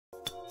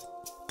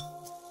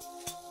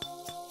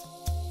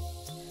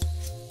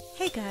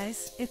Hey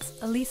guys, it's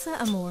Elisa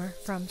Amor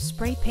from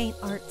Spray Paint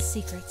Art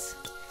Secrets.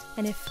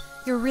 And if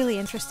you're really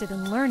interested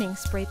in learning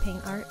spray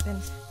paint art, then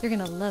you're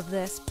gonna love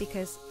this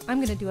because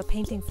I'm gonna do a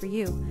painting for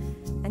you.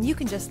 And you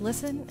can just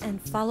listen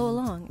and follow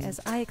along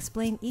as I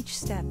explain each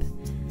step.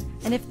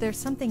 And if there's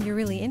something you're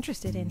really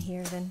interested in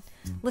here, then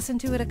listen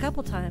to it a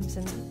couple times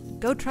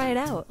and go try it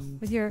out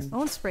with your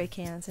own spray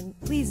cans, and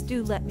please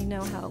do let me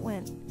know how it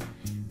went.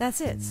 That's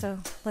it, so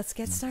let's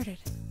get started.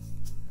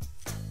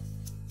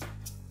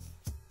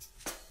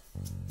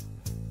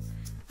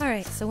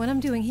 Alright, so what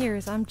I'm doing here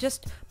is I'm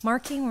just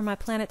marking where my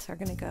planets are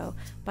going to go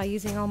by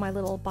using all my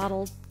little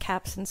bottle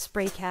caps and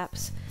spray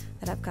caps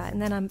that I've got.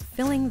 And then I'm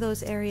filling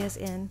those areas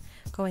in,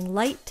 going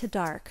light to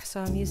dark.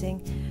 So I'm using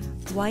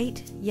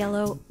white,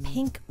 yellow,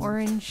 pink,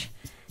 orange,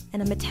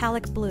 and a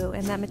metallic blue.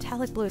 And that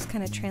metallic blue is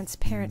kind of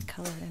transparent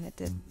colored, and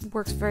it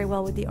works very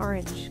well with the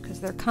orange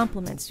because they're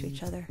complements to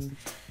each other. And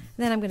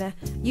then I'm going to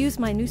use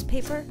my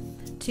newspaper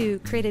to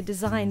create a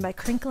design by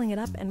crinkling it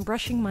up and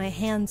brushing my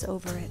hands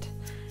over it.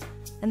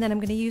 And then I'm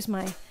going to use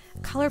my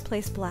Color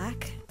Place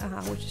Black,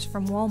 which is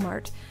from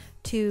Walmart,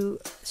 to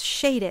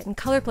shade it. And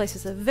Color Place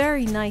is a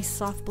very nice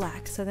soft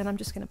black. So then I'm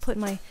just going to put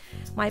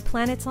my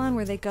planets on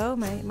where they go,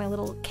 my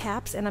little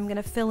caps, and I'm going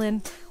to fill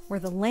in where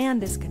the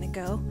land is going to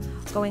go,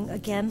 going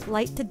again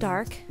light to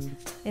dark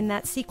in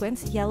that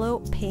sequence, yellow,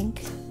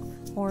 pink,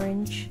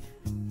 orange.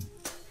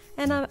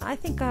 And I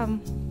think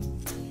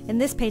in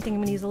this painting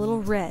I'm going to use a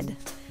little red.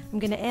 I'm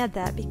going to add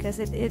that because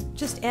it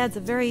just adds a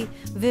very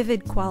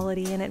vivid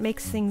quality and it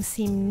makes things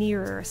seem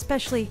nearer,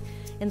 especially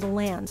in the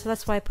land. So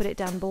that's why I put it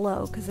down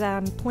below, because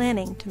I'm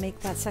planning to make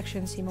that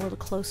section seem a little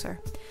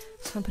closer.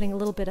 So I'm putting a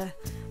little bit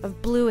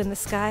of blue in the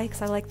sky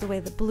because I like the way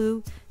the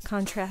blue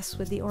contrasts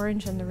with the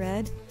orange and the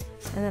red.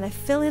 And then I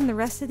fill in the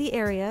rest of the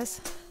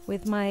areas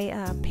with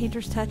my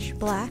Painter's Touch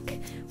black,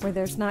 where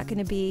there's not going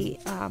to be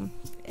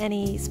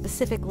any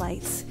specific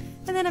lights.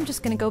 And then I'm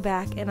just going to go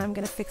back and I'm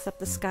going to fix up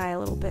the sky a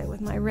little bit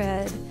with my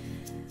red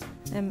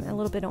and a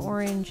little bit of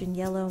orange and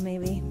yellow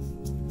maybe.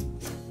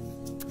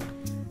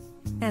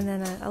 And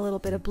then a little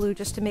bit of blue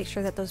just to make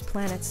sure that those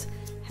planets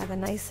have a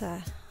nice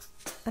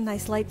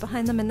light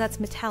behind them, and that's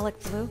metallic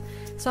blue.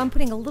 So I'm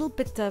putting a little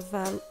bit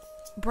of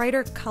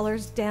brighter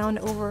colors down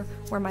over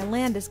where my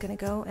land is going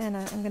to go, and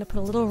I'm going to put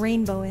a little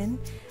rainbow in.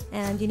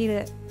 And you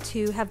need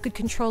to have good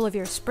control of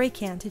your spray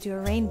can to do a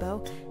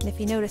rainbow. And if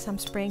you notice, I'm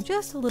spraying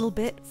just a little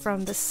bit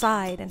from the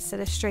side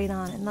instead of straight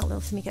on, and that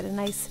will make it a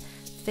nice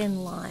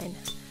thin line.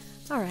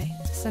 Alright,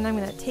 so now I'm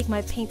going to take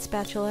my paint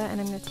spatula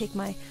and I'm going to take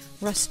my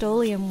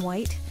Rust-Oleum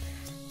white,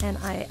 and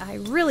I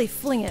really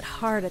fling it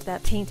hard at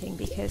that painting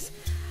because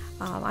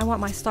I want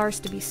my stars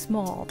to be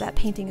small. That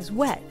painting is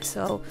wet,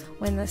 so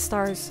when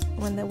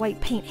the white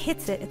paint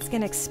hits it, it's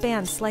going to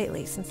expand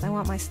slightly. Since I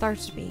want my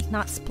stars to be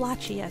not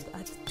splotchy, I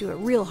do it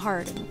real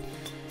hard, and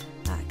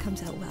it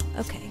comes out well.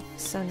 Okay,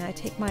 so now I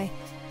take my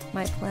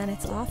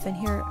planets off, and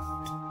here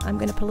I'm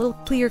going to put a little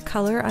clear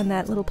color on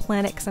that little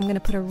planet because I'm going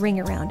to put a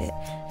ring around it.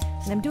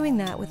 And I'm doing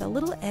that with a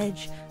little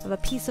edge of a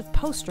piece of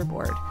poster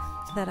board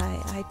that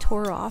I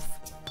tore off.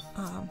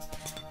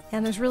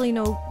 And there's really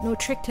no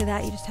trick to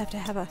that. You just have to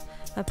have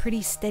a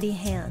pretty steady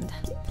hand.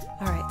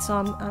 Alright, so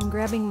I'm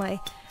grabbing my,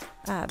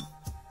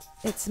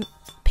 it's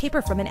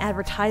paper from an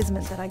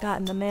advertisement that I got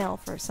in the mail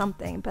for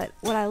something, but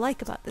what I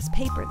like about this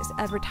paper, this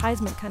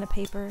advertisement kind of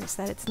paper, is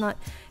that it's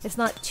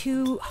not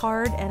too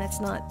hard and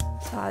it's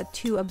not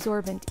too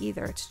absorbent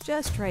either. It's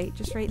just right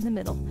in the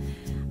middle.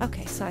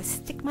 Okay, so I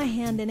stick my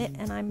hand in it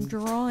and I'm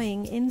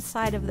drawing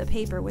inside of the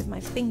paper with my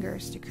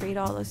fingers to create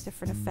all those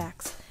different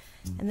effects.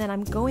 And then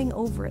I'm going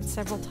over it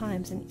several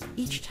times, and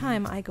each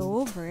time I go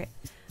over it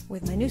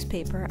with my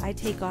newspaper, I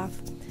take off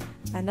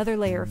another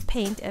layer of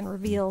paint and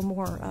reveal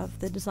more of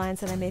the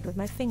designs that I made with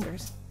my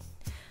fingers.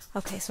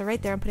 Okay, so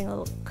right there I'm putting a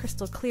little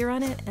crystal clear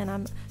on it, and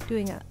I'm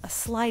doing a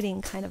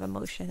sliding kind of a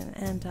motion,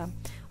 and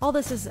all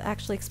this is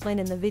actually explained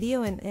in the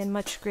video in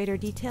much greater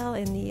detail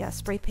in the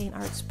Spray Paint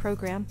Arts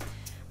program.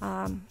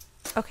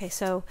 Okay,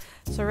 so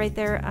right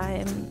there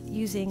I'm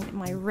using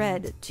my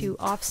red to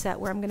offset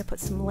where I'm going to put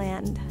some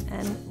land,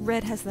 and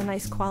red has the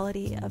nice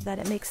quality of that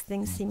it makes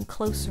things seem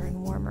closer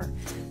and warmer.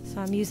 So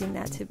I'm using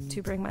that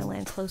to bring my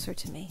land closer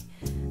to me.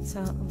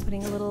 So I'm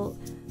putting a little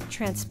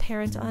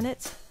transparent on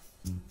it,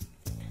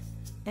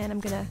 and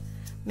I'm going to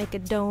make a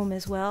dome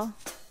as well,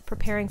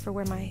 preparing for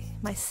where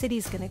my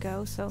city's going to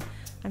go. So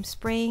I'm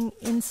spraying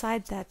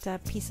inside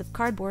that piece of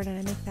cardboard, and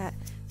I make that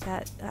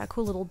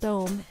cool little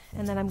dome,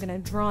 and then I'm going to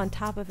draw on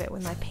top of it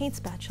with my paint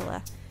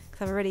spatula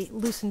because I've already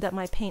loosened up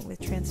my paint with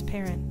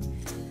transparent.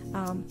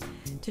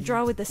 To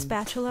draw with the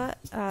spatula,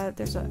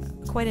 there's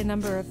quite a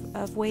number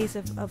of ways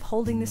of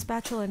holding the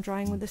spatula and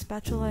drawing with the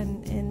spatula,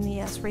 and in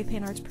the Spray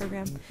Paint Arts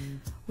program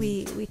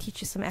we teach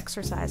you some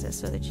exercises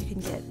so that you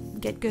can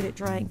get good at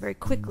drawing very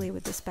quickly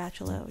with the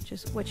spatula, which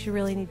is what you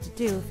really need to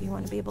do if you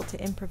want to be able to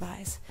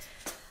improvise.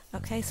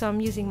 Okay, so I'm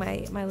using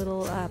my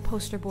little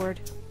poster board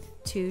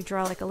to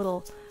draw like a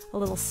little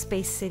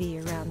space city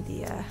around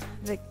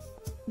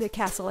the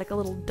castle, like a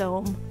little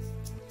dome.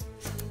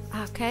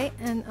 Okay,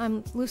 and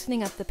I'm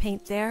loosening up the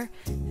paint there,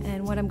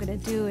 and what I'm going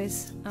to do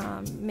is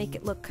make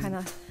it look kind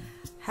of,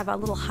 have a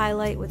little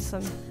highlight with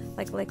some,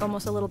 like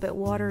almost a little bit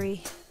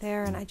watery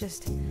there, and I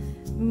just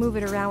move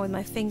it around with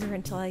my finger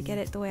until I get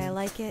it the way I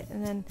like it,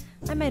 and then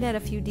I might add a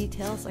few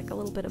details, like a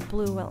little bit of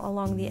blue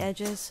along the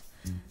edges,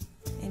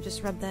 and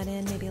just rub that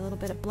in, maybe a little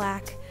bit of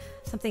black.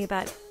 Something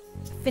about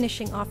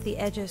finishing off the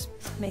edges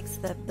makes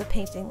the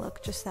painting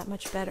look just that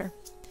much better.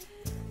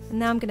 And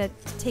now I'm going to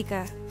take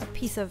a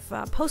piece of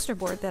poster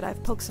board that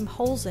I've poked some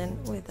holes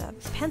in with a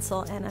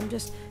pencil, and I'm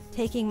just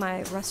taking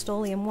my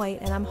Rust-Oleum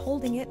white and I'm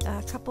holding it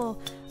a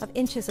couple of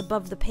inches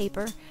above the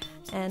paper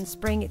and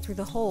spraying it through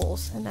the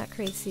holes, and that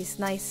creates these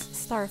nice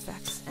star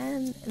effects.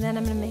 And then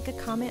I'm going to make a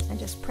comment and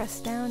just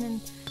press down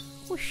and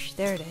whoosh,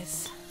 there it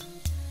is.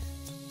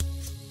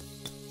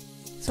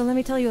 So let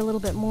me tell you a little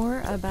bit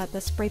more about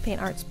the Spray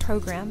Paint Arts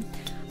program.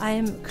 I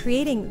am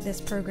creating this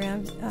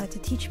program to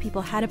teach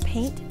people how to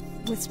paint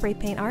with spray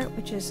paint art,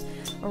 which is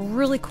a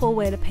really cool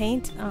way to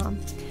paint,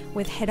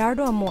 with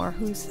Gerardo Amor,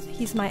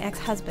 he's my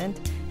ex-husband,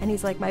 and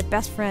he's like my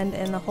best friend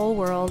in the whole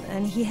world,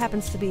 and he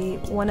happens to be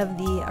one of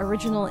the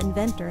original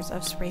inventors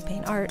of spray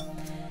paint art.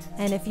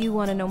 And if you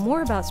want to know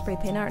more about spray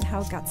paint art and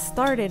how it got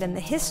started and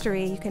the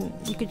history, you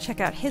can check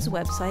out his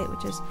website,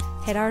 which is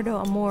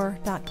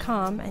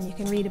gerardoamor.com, and you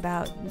can read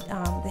about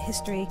the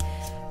history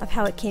of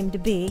how it came to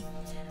be,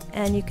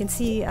 and you can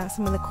see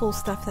some of the cool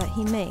stuff that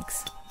he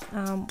makes.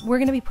 We're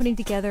going to be putting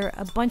together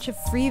a bunch of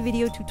free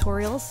video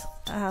tutorials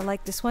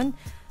like this one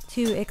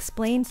to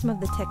explain some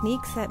of the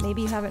techniques that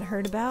maybe you haven't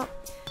heard about.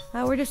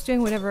 We're just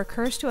doing whatever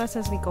occurs to us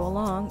as we go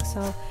along,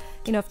 so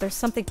if there's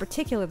something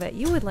particular that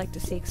you would like to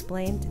see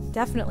explained,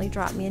 definitely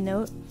drop me a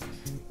note.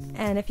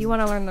 And if you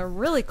want to learn the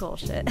really cool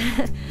shit,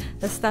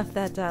 the stuff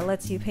that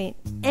lets you paint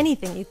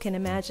anything you can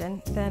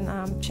imagine,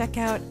 then check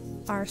out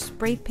our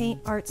Spray Paint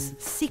Arts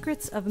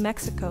Secrets of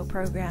Mexico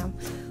program,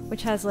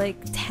 which has like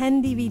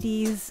 10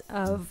 DVDs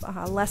of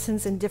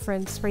lessons in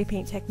different spray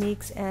paint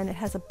techniques, and it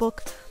has a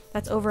book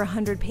that's over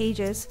 100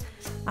 pages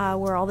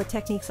where all the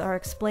techniques are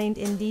explained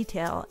in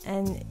detail,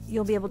 and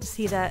you'll be able to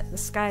see that the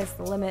sky's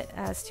the limit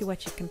as to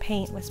what you can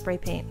paint with spray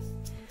paint.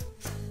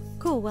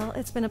 Cool, well,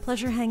 it's been a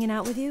pleasure hanging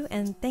out with you,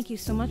 and thank you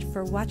so much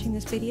for watching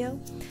this video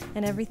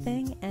and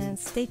everything, and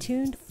stay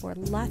tuned for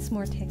lots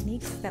more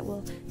techniques that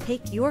will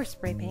take your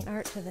spray paint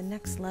art to the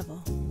next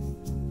level.